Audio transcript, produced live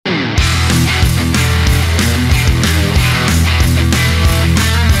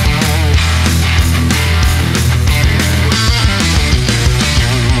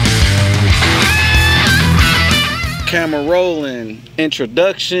camera rolling.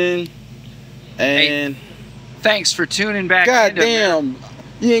 Introduction. And hey, thanks for tuning back. Goddamn,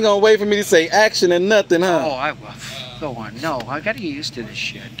 you ain't gonna wait for me to say action and nothing, huh? Oh, go on. No, I gotta get used to this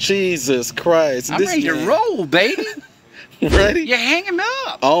shit. Jesus Christ. I'm ready to roll, baby. Ready? You're hanging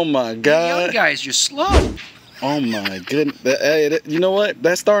up. Oh my God. You young guys, you're slow. Oh my goodness. Hey, you know what?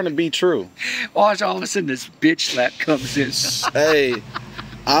 That's starting to be true. Watch, all of a sudden this bitch slap comes in. Hey,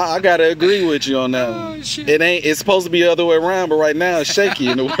 I gotta agree with you on that one. Oh, shit. It's supposed to be the other way around, but right now it's shaky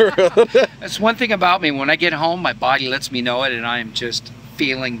in the world. That's one thing about me. When I get home, my body lets me know it, and I am just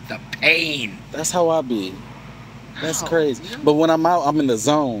feeling the pain. That's how I be. That's crazy. But when I'm out, I'm in the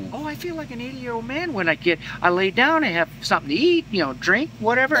zone. Oh, I feel like an 80-year-old man when I lay down and have something to eat, you know, drink,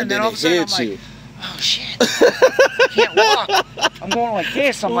 whatever, and then all of a sudden I'm like, oh shit, I can't walk. I'm going like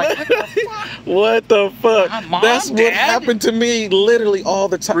this. I'm like, what the fuck? What the fuck? Mom, That's Dad? what happened to me literally all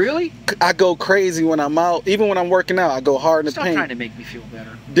the time. Really? I go crazy when I'm out. Even when I'm working out, I go hard in the Stop paint. trying to make me feel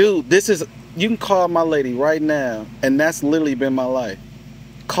better. Dude, this is, you can call my lady right now, and that's literally been my life.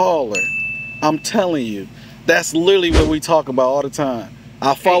 Call her. I'm telling you. That's literally what we talk about all the time.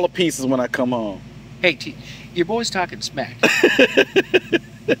 I fall to pieces when I come home. Hey, your boy's talking smack.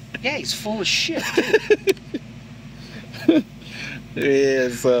 Yeah, he's full of shit, too. Yeah,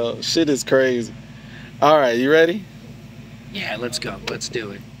 so shit is crazy. All right, you ready? Yeah, let's go. Let's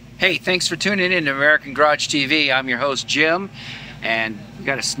do it. Hey, thanks for tuning in to American Garage TV. I'm your host, Jim, and we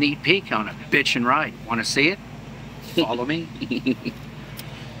got a sneak peek on a bitchin' ride. Want to see it? Follow me.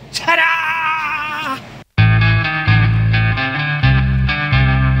 Ta-da!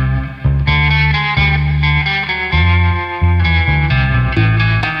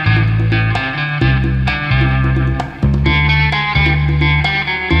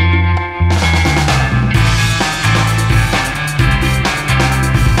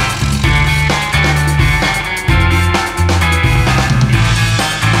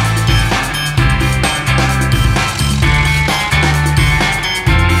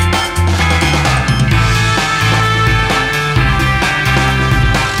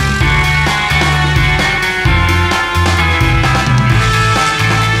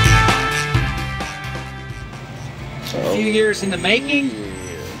 Years in the making,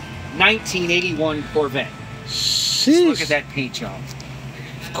 1981 Corvette. Sheesh. Look at that paint job.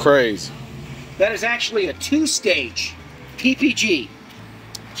 Crazy. That is actually a two-stage PPG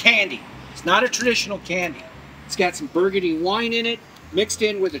candy. It's not a traditional candy. It's got some burgundy wine in it, mixed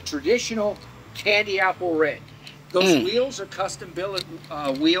in with a traditional candy apple red. Those wheels are custom built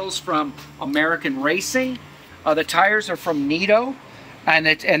wheels from American Racing. The tires are from Nito, and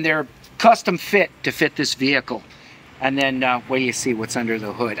they're custom fit to fit this vehicle. And then, what do you see? What's under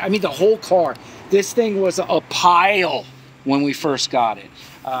the hood? I mean, the whole car. This thing was a pile when we first got it.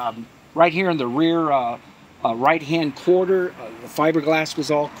 Right here in the rear right-hand quarter, the fiberglass was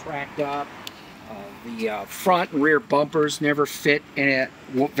all cracked up. The front and rear bumpers never fit in it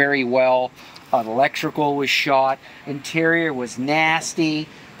very well. The electrical was shot. Interior was nasty.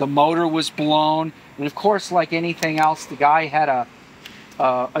 The motor was blown. And of course, like anything else, the guy had a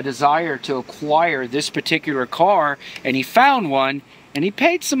desire to acquire this particular car, and he found one, and he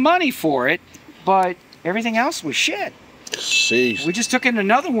paid some money for it, but everything else was shit. Sheesh. We just took in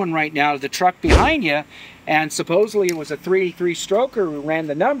another one right now, the truck behind you, and supposedly it was a 3.3-stroker. We ran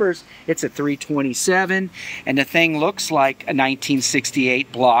the numbers. It's a 327, and the thing looks like a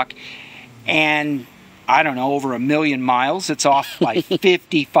 1968 block, and I don't know, over 1 million miles. It's off by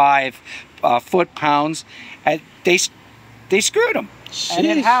 55 foot-pounds. They screwed them. Jeez. And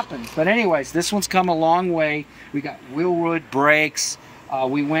it happens. But anyways, this one's come a long way. We got Wilwood brakes.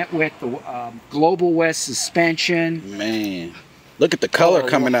 We went with the Global West suspension. Man, look at the color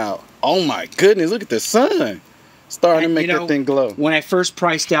coming out. Oh my goodness, look at the sun. Starting to make that thing glow. When I first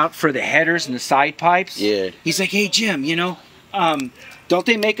priced out for the headers and the side pipes, he's like, hey Jim, you know, don't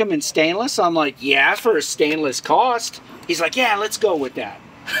they make them in stainless? I'm like, yeah, for a stainless cost. He's like, yeah, let's go with that.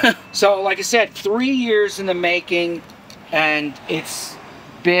 So like I said, 3 years in the making. And it's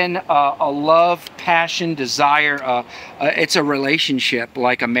been a love, passion, desire. It's a relationship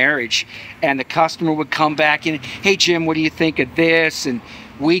like a marriage. And the customer would come back and, hey, Jim, what do you think of this? And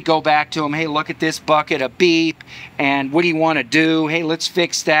we go back to him, hey, look at this bucket of beep. And what do you want to do? Hey, let's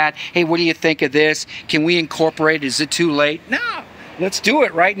fix that. Hey, what do you think of this? Can we incorporate it? Is it too late? No, let's do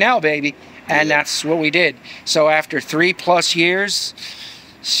it right now, baby. And that's what we did. So after 3+ years,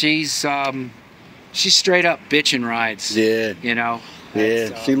 she's straight up bitchin' rides. Yeah. You know?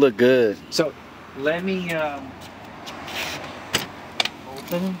 Yeah, she looked good. So, let me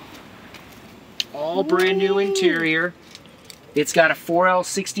open. All brand new interior. It's got a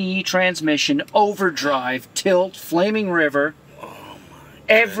 4L60E transmission, overdrive, tilt, flaming river.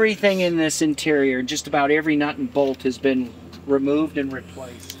 Everything in this interior, just about every nut and bolt has been removed and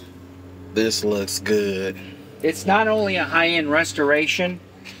replaced. This looks good. It's not only a high-end restoration,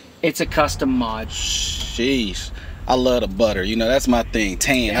 it's a custom mod. Sheesh. I love the butter. You know, that's my thing.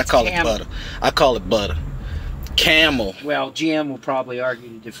 Tan. Yeah, I call it camel. butter. I call it butter. Camel. Well, GM will probably argue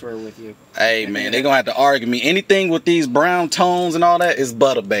to defer with you. Hey, man, they're going to have to argue me. Anything with these brown tones and all that is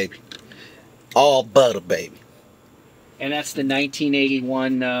butter, baby. All butter, baby. And that's the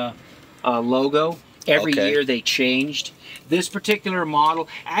 1981 logo. Every year they changed. This particular model,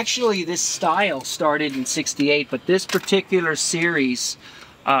 actually this style started in '68, but this particular series,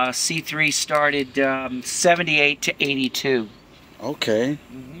 C3, started 78 to 82. Okay.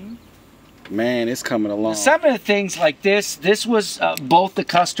 Man, it's coming along. Some of the things like this was both the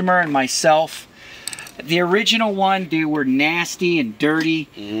customer and myself. The original one, they were nasty and dirty,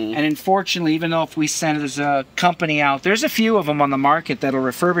 and unfortunately, even though if we send as a company out, there's a few of them on the market that'll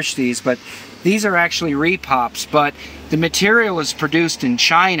refurbish these, but these are actually repops. But the material is produced in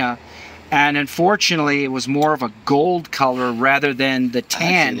China, and unfortunately, it was more of a gold color rather than the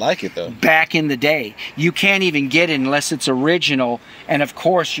tan. I actually like it though. Back in the day, you can't even get it unless it's original, and of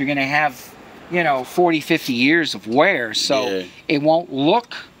course, you're going to have, you know, 40, 50 years of wear, so it won't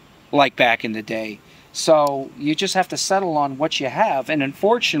look like back in the day. So you just have to settle on what you have, and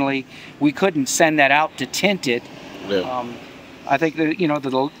unfortunately, we couldn't send that out to tint it. I think that, you know,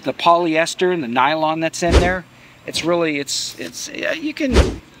 the polyester and the nylon that's in there, it's really you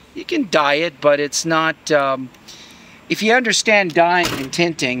can dye it, but it's not. If you understand dyeing and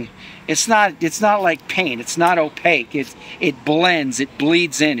tinting, it's not like paint. It's not opaque. It blends. It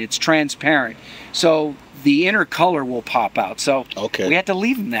bleeds in. It's transparent. So the inner color will pop out. So we had to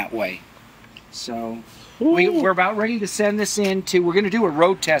leave them that way. So we're about ready to send this in to, we're going to do a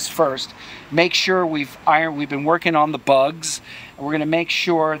road test first. Make sure we've been working on the bugs. And we're going to make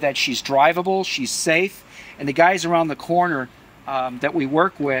sure that she's drivable, she's safe. And the guys around the corner that we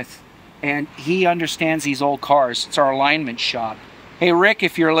work with, and he understands these old cars. It's our alignment shop. Hey, Rick,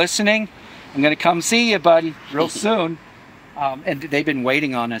 if you're listening, I'm going to come see you, buddy, real soon. And they've been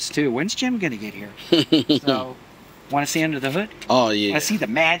waiting on us, too. When's Jim going to get here? So, want to see under the hood? Oh, yeah. Want to see the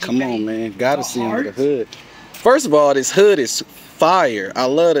magic? Come on, man. Got to see under the hood. First of all, this hood is fire. I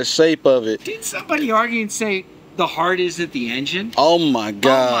love the shape of it. Did somebody argue and say the heart isn't the engine? Oh, my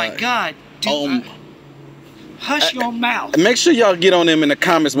God. Oh, my God. Dude, hush your mouth. Make sure y'all get on them in the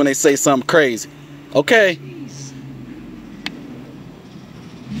comments when they say something crazy. Okay? Jeez.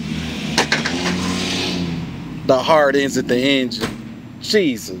 The heart isn't the engine.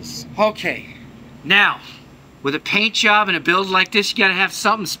 Jesus. Okay. Now, with a paint job and a build like this, you got to have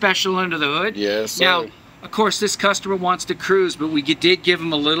something special under the hood. Yes, sir. Now, of course, this customer wants to cruise, but we did give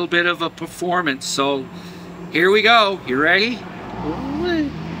him a little bit of a performance. So, here we go. You ready? Ooh.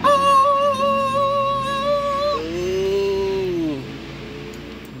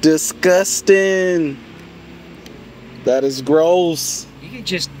 Disgusting. That is gross. You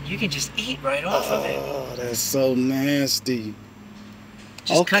can just eat right off of it. Oh, that's so nasty.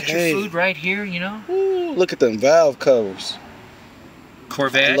 Just cut your food right here, you know. Ooh, look at them valve covers.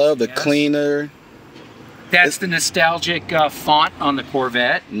 Corvette. I love the cleaner. That's the nostalgic font on the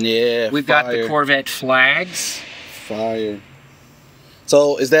Corvette. Yeah, We've got the Corvette flags. Fire.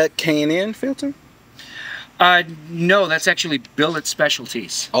 So is that K&N filter? No, that's actually Billet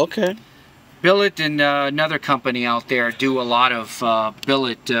Specialties. Okay. Billet and another company out there do a lot of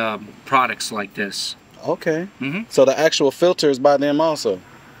billet products like this. Okay. So the actual filter is by them also?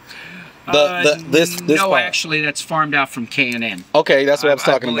 This no, part. Actually, that's farmed out from K&N. Okay, that's what I was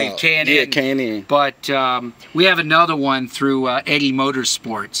talking about. K&N. Yeah, K&N. But we have another one through Eddie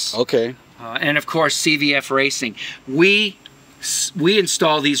Motorsports. Okay. And of course, CVF Racing. We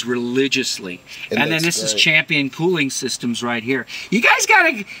install these religiously. And then this is Champion Cooling Systems right here. You guys got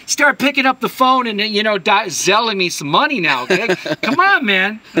to start picking up the phone and, you know, selling me some money now, okay? Come on,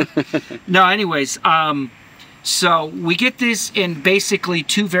 man. No, anyways, so we get this in basically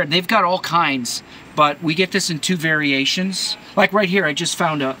they've got all kinds, but we get this in two variations. Like right here, I just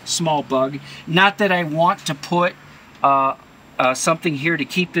found a small bug. Not that I want to put something here to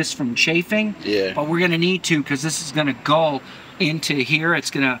keep this from chafing, but we're going to need to, because this is going to go into here. It's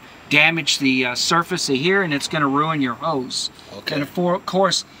going to damage the surface of here, and it's going to ruin your hose. Okay. And of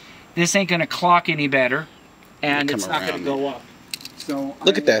course, this ain't going to clock any better, and it's not going to go up. So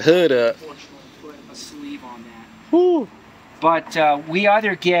look at that hood up. Put a sleeve on that. Woo. But we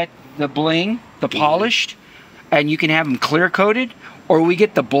either get the bling, the polished, and you can have them clear coated, or we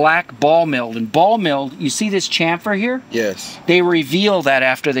get the black ball milled. And ball milled, you see this chamfer here? Yes. They reveal that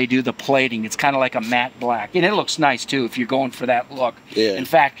after they do the plating. It's kind of like a matte black, and it looks nice too if you're going for that look. Yeah. In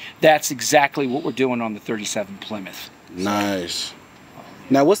fact, that's exactly what we're doing on the 37 Plymouth. Nice.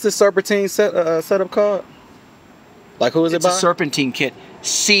 Now, what's this serpentine setup called? Like, who is it by? It's a serpentine kit.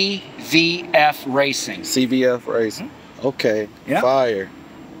 CVF Racing. CVF Racing. Okay. Yeah. Fire.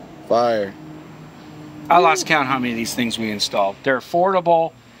 Fire. I lost count how many of these things we installed. They're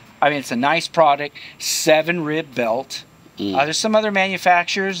affordable. I mean, it's a nice product. 7-rib belt. There's some other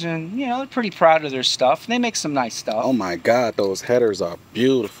manufacturers, and you know, they're pretty proud of their stuff. They make some nice stuff. Oh my God, those headers are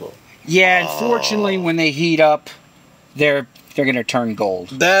beautiful. Yeah, unfortunately, when they heat up, they're gonna turn gold.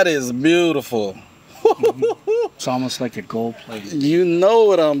 That is beautiful. It's almost like a gold plate. You know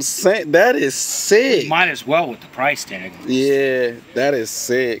what I'm saying? That is sick. Might as well with the price tag. Yeah, that is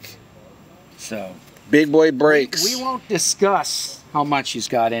sick. So big boy brakes. we won't discuss how much he's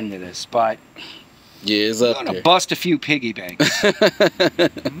got into this, but yeah, it's I'm up gonna there. bust a few piggy banks.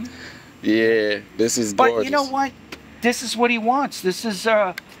 Yeah, this is But gorgeous. you know what? This is what he wants. This is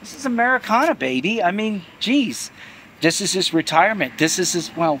Americana, baby. I mean, geez, this is his retirement. This is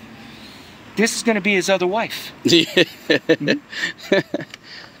his, well, this is going to be his other wife. Yeah.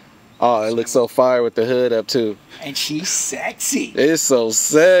 Oh, it looks so fire with the hood up too. And she's sexy. It's so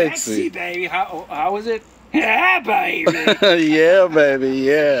Sexy, sexy. baby. How is it? Yeah, baby. Yeah, baby,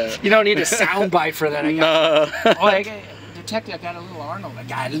 yeah. You don't need a sound bite for that. Nah. Detective, I got a little Arnold. I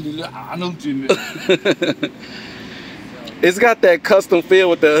got a little Arnold in there. It's got that custom feel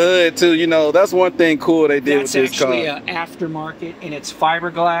with the hood too. You know, that's one thing cool they did That's with this car. actually an aftermarket, and it's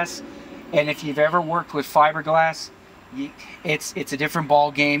fiberglass. And if you've ever worked with fiberglass, it's a different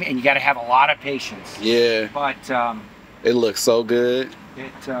ball game, and you got to have a lot of patience. Yeah. But It looks so good.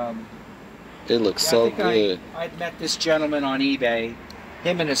 it It looks so good. I'd met this gentleman on eBay.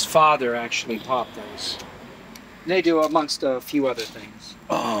 Him and his father actually popped those. They do amongst a few other things.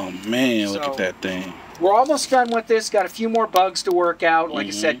 Oh man, look So- at that thing. We're almost done with this. Got a few more bugs to work out. Like I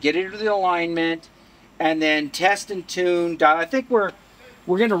said, get into the alignment, and then test and tune. I think we're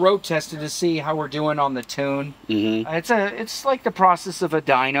gonna road test it to see how we're doing on the tune. It's like the process of a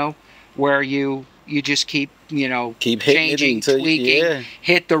dyno, where you just keep Keep hitting changing, it until tweaking,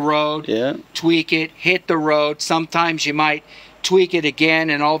 hit the road, tweak it, hit the road. Sometimes you might tweak it again,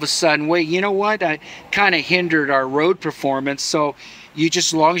 and all of a sudden, wait, you know what? I kind of hindered our road performance. So you just,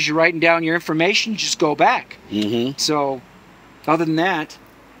 as long as you're writing down your information, just go back. So other than that,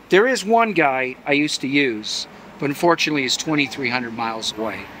 there is one guy I used to use, but unfortunately he's 2,300 miles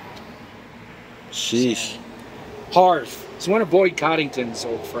away. Sheesh. Harv. It's one of Boyd Coddington's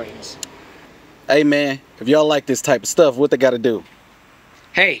old friends. Hey man, if y'all like this type of stuff, what they gotta do?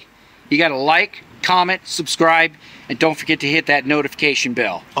 Hey, you got to like, comment, subscribe, and don't forget to hit that notification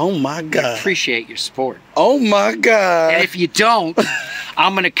bell. Oh my God. Appreciate your support. Oh my God. And if you don't,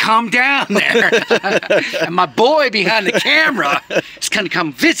 I'm going to come down there. And my boy behind the camera is going to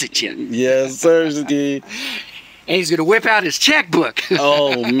come visit you. Yes, sir. And he's going to whip out his checkbook.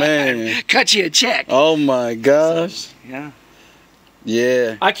 Oh man. Cut you a check. Oh my gosh. Yeah.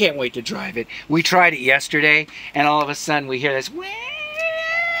 Yeah. I can't wait to drive it. We tried it yesterday, and all of a sudden we hear this,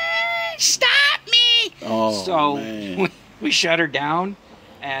 stop me! Oh, so man. we shut her down,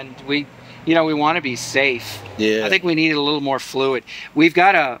 and we want to be safe. Yeah. I think we need a little more fluid. We've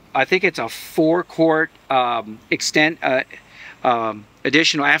got I think it's a 4-quart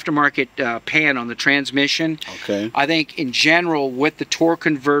additional aftermarket pan on the transmission. Okay. I think in general with the torque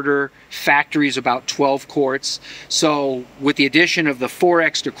converter, factory is about 12 quarts. So with the addition of the 4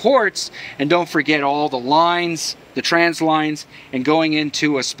 extra quarts, and don't forget all the lines, the trans lines, and going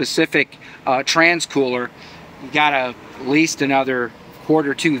into a specific trans cooler, you got at least another quart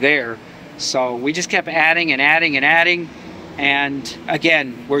or 2 there. So we just kept adding and adding and adding, and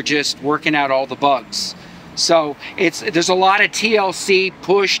again, we're just working out all the bugs. So there's a lot of TLC,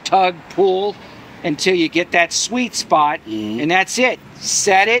 push, tug, pull, until you get that sweet spot, and that's it.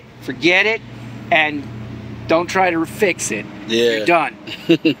 Set it, forget it, and don't try to fix it. Yeah. You're done.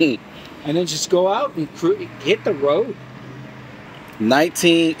 And then just go out and hit the road.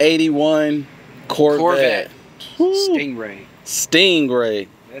 1981 Corvette. Stingray. Stingray.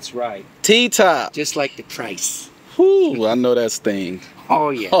 That's right. T-top. Just like the price. Whew, I know that sting. Oh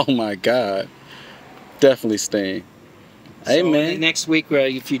yeah. Oh my God. Definitely sting. Hey So, man. next week,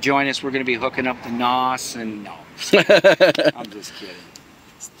 if you join us, we're going to be hooking up the NOS, and no, I'm just kidding.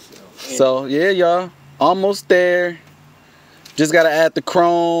 So yeah, y'all, almost there. Just gotta add the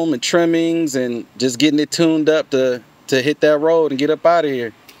chrome and trimmings and just getting it tuned up to hit that road and get up out of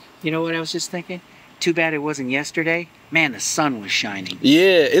here. You know what I was just thinking? Too bad it wasn't yesterday. Man, the sun was shining.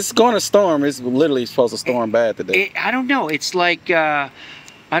 Yeah, it's going to storm. It's literally supposed to storm bad today. I don't know. It's like, I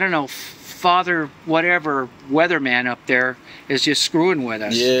don't know, Father whatever weatherman up there is just screwing with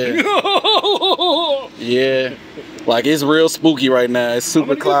us. Yeah. Yeah. Like, it's real spooky right now. It's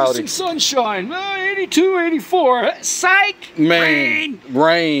super cloudy. Some sunshine. 82, 84. Psych! Man.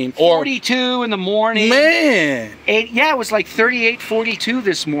 Rain. 42 in the morning. Man. Yeah, it was like 38, 42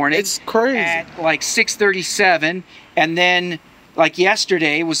 this morning. It's crazy. At like 6:37. And then, like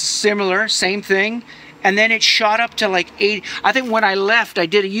yesterday, it was similar, same thing. And then it shot up to like 80. I think when I left, I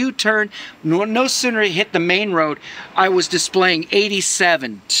did a U-turn. No sooner it hit the main road, I was displaying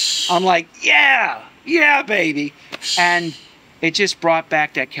 87. I'm like, yeah, baby. And it just brought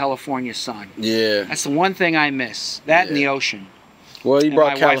back that California sun. Yeah. That's the one thing I miss. That and the ocean. Well, you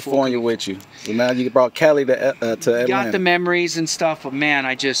brought California with you. So now you brought Cali to Atlanta. Got the memories and stuff, but man,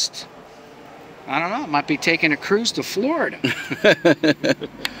 I don't know. I might be taking a cruise to Florida.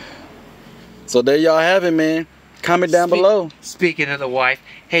 So there y'all have it, man. Comment down below. Speaking of the wife,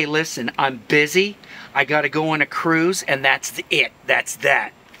 hey, listen, I'm busy. I got to go on a cruise, and that's it. That's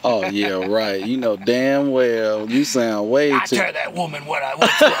that. Oh, yeah, right. You know damn well. You sound way I too... tell that woman what I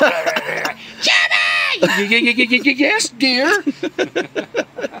want for. Jimmy! Yes, dear.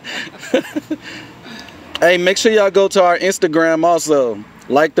 Hey, make sure y'all go to our Instagram also.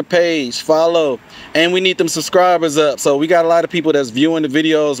 Like the page, follow, and we need them subscribers up. So we got a lot of people that's viewing the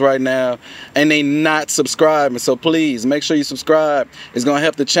videos right now and they not subscribing. So please make sure you subscribe. It's gonna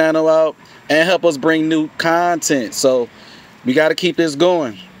help the channel out and help us bring new content. So we got to keep this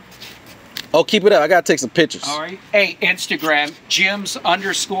going. Oh, keep it up. I gotta take some pictures. All right. Hey, Instagram,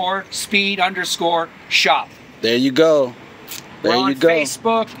 Jims_speed_shop. There you go. There We're you go. on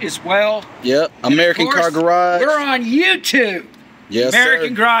Facebook as well. Yep. American Car Garage. We're on YouTube. Yes,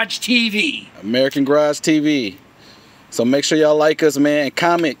 American sir. Garage TV. American Garage TV. So make sure y'all like us, man, and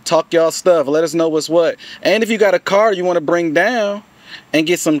comment, talk y'all stuff. Let us know what's what. And if you got a car you want to bring down and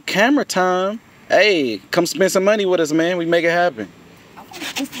get some camera time, hey, come spend some money with us, man. We make it happen.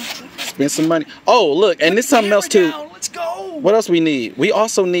 Spend some money. Oh, look, and there's something else too. Let's go. What else we need? We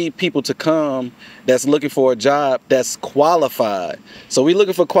also need people to come that's looking for a job that's qualified. So we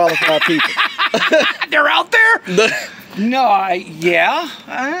looking for qualified people. They're out there? No,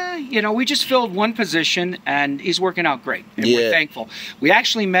 you know, we just filled one position and he's working out great. And we're thankful. We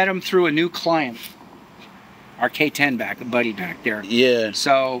actually met him through a new client, our K10 buddy back there. Yeah.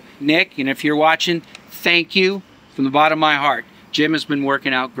 So, Nick, and if you're watching, thank you from the bottom of my heart. Jim has been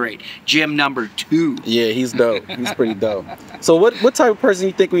working out great. Jim number 2. Yeah, he's dope. He's pretty dope. So what type of person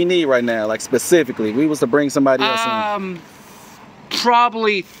you think we need right now, like specifically? We was to bring somebody else in.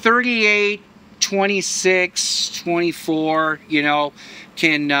 Probably 38, 26, 24, you know,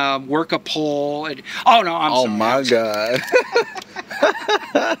 can work a pole. Oh, no, I'm sorry. Oh, my God.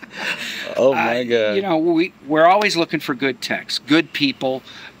 Oh, my God. You know, we're always looking for good techs, good people,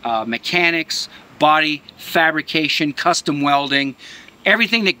 mechanics, body, fabrication, custom welding,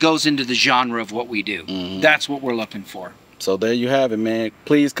 everything that goes into the genre of what we do. That's what we're looking for. So there you have it, man.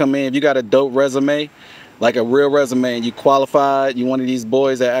 Please come in. If you got a dope resume, like a real resume, and you qualified, you one of these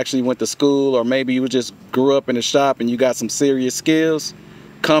boys that actually went to school, or maybe you just grew up in the shop and you got some serious skills,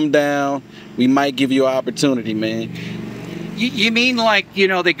 come down. We might give you an opportunity, man. You mean like, you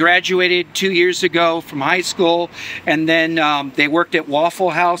know, they graduated 2 years ago from high school and then they worked at Waffle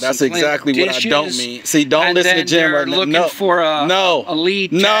House? That's exactly what I don't mean. See, don't listen to Jim right now. Looking for a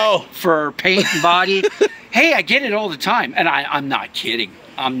lead for paint and body. Hey, I get it all the time. And I'm not kidding.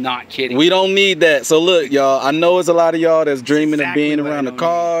 I'm not kidding. We don't need that. So look, y'all, I know it's a lot of y'all that's dreaming of being around the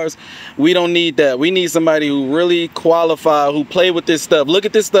cars. We don't need that. We need somebody who really qualified, who play with this stuff. Look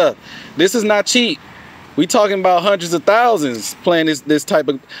at this stuff. This is not cheap. We talking about hundreds of thousands playing this type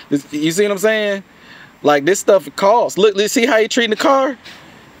of, you see what I'm saying? Like, this stuff costs. Look, let's see how you treating the car.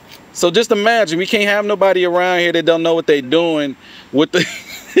 So just imagine, we can't have nobody around here that don't know what they doing with the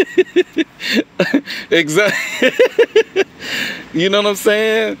exactly. You know what I'm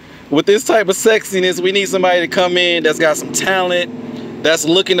saying? With this type of sexiness, we need somebody to come in that's got some talent, that's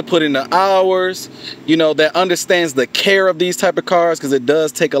looking to put in the hours, you know, that understands the care of these type of cars, because it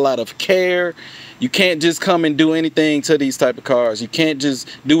does take a lot of care. You can't just come and do anything to these type of cars. You can't just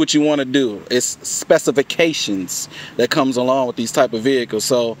do what you want to do. It's specifications that comes along with these type of vehicles.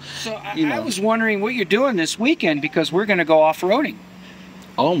 So you know. I was wondering what you're doing this weekend, because we're going to go off-roading.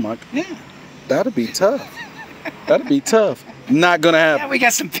 Oh my, yeah. That'd be tough. That'd be tough. Not going to happen. Yeah, we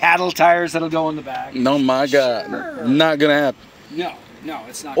got some paddle tires that'll go in the back. No, my God. Sure. Not going to happen. No,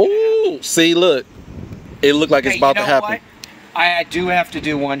 it's not going to happen. See, look. It looked like it's about to happen. What? I do have to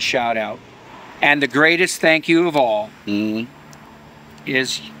do one shout out. And the greatest thank you of all Mm-hmm.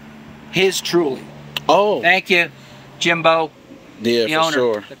 is his truly. Oh. Thank you, Jimbo, Yeah, the for owner,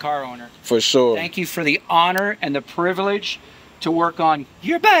 sure. the car owner. For sure. Thank you for the honor and the privilege to work on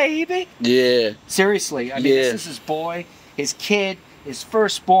your baby. Yeah. Seriously, I mean, Yeah. this is his boy, his kid, his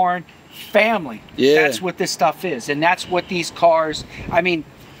firstborn, family. Yeah. That's what this stuff is, and that's what these cars. I mean,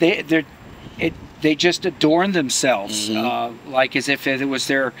 they just adorn themselves like as if it was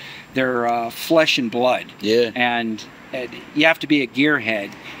their flesh and blood. Yeah. And you have to be a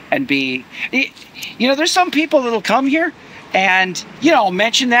gearhead and be, you know, there's some people that'll come here. And, you know, I'll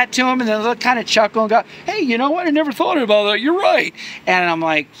mention that to them and they'll kind of chuckle and go, hey, you know what? I never thought about that. You're right. And I'm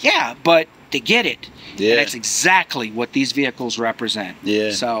like, yeah, but they get it. Yeah. And that's exactly what these vehicles represent.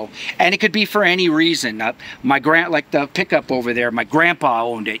 Yeah. So, and it could be for any reason. Like the pickup over there, my grandpa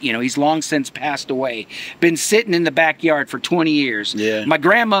owned it. You know, he's long since passed away. Been sitting in the backyard for 20 years. Yeah. My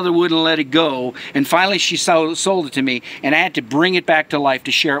grandmother wouldn't let it go. And finally she sold it to me. And I had to bring it back to life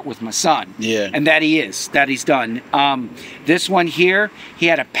to share it with my son. Yeah. And that he's done. This one here, he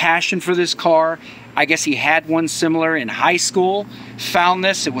had a passion for this car. I guess he had one similar in high school, found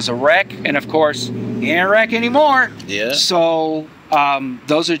this, it was a wreck, and of course, he ain't a wreck anymore. Yeah. So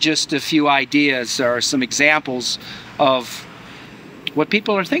those are just a few ideas or some examples of what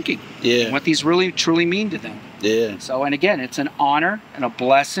people are thinking. Yeah. And what these really, truly mean to them. Yeah. So, and again, it's an honor and a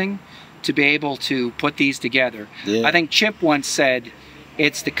blessing to be able to put these together. Yeah. I think Chip once said,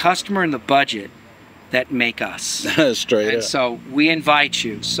 it's the customer and the budget that make us. Straight And up. so we invite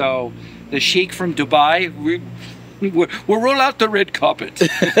you. So the Sheik from Dubai, we'll roll out the red carpet.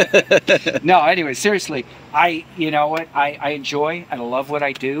 No, anyway, seriously, you know what? I enjoy and I love what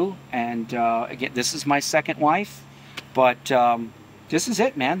I do. And again, this is my second wife, but this is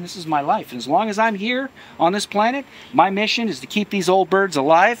it, man. This is my life. And as long as I'm here on this planet, my mission is to keep these old birds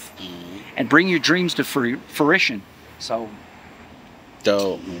alive and bring your dreams to fruition. So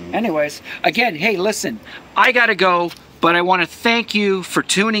Dope. anyways, again, hey, listen, I gotta go, but I want to thank you for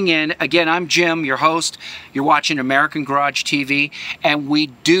tuning in. Again, I'm Jim, your host. You're watching American Garage TV, and we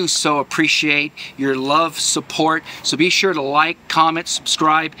do so appreciate your love, support. So be sure to like, comment,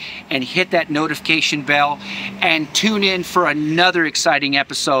 subscribe, and hit that notification bell, and tune in for another exciting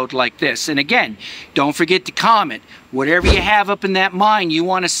episode like this. And again, don't forget to comment. Whatever you have up in that mind you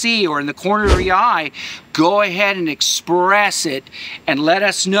want to see or in the corner of your eye, go ahead and express it and let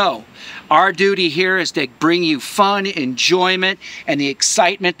us know. Our duty here is to bring you fun, enjoyment, and the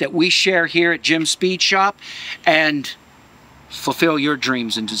excitement that we share here at Jim's Speed Shop and fulfill your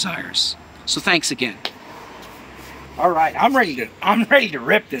dreams and desires. So thanks again. All right, I'm ready to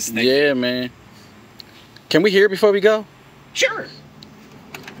rip this thing. Yeah, man. Can we hear it before we go? Sure.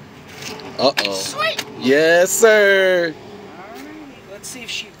 Uh-oh. Sweet. Yes, sir. All right, let's see if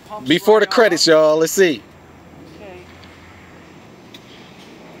she pumps Before the right credits, off. y'all. Let's see. Okay.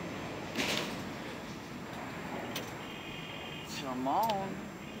 Come on.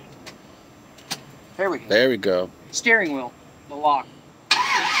 There we go. There we go. Steering wheel, the lock.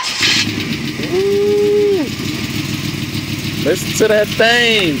 Ooh. Listen to that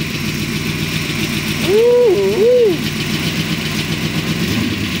thing. Ooh.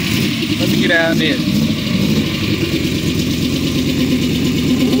 Let me get out there.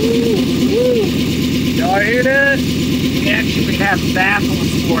 Y'all hear that? We actually have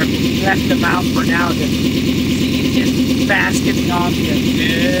baffles for it, but we left them out for now to see you just bask in the ambience.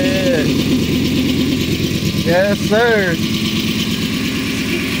 Yeah. Yes, sir.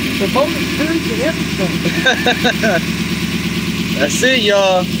 The bonus turns and everything. That's it,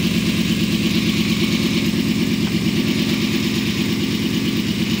 y'all.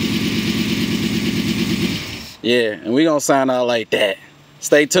 Yeah, and we gonna sign out like that.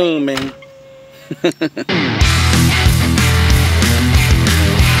 Stay tuned, man.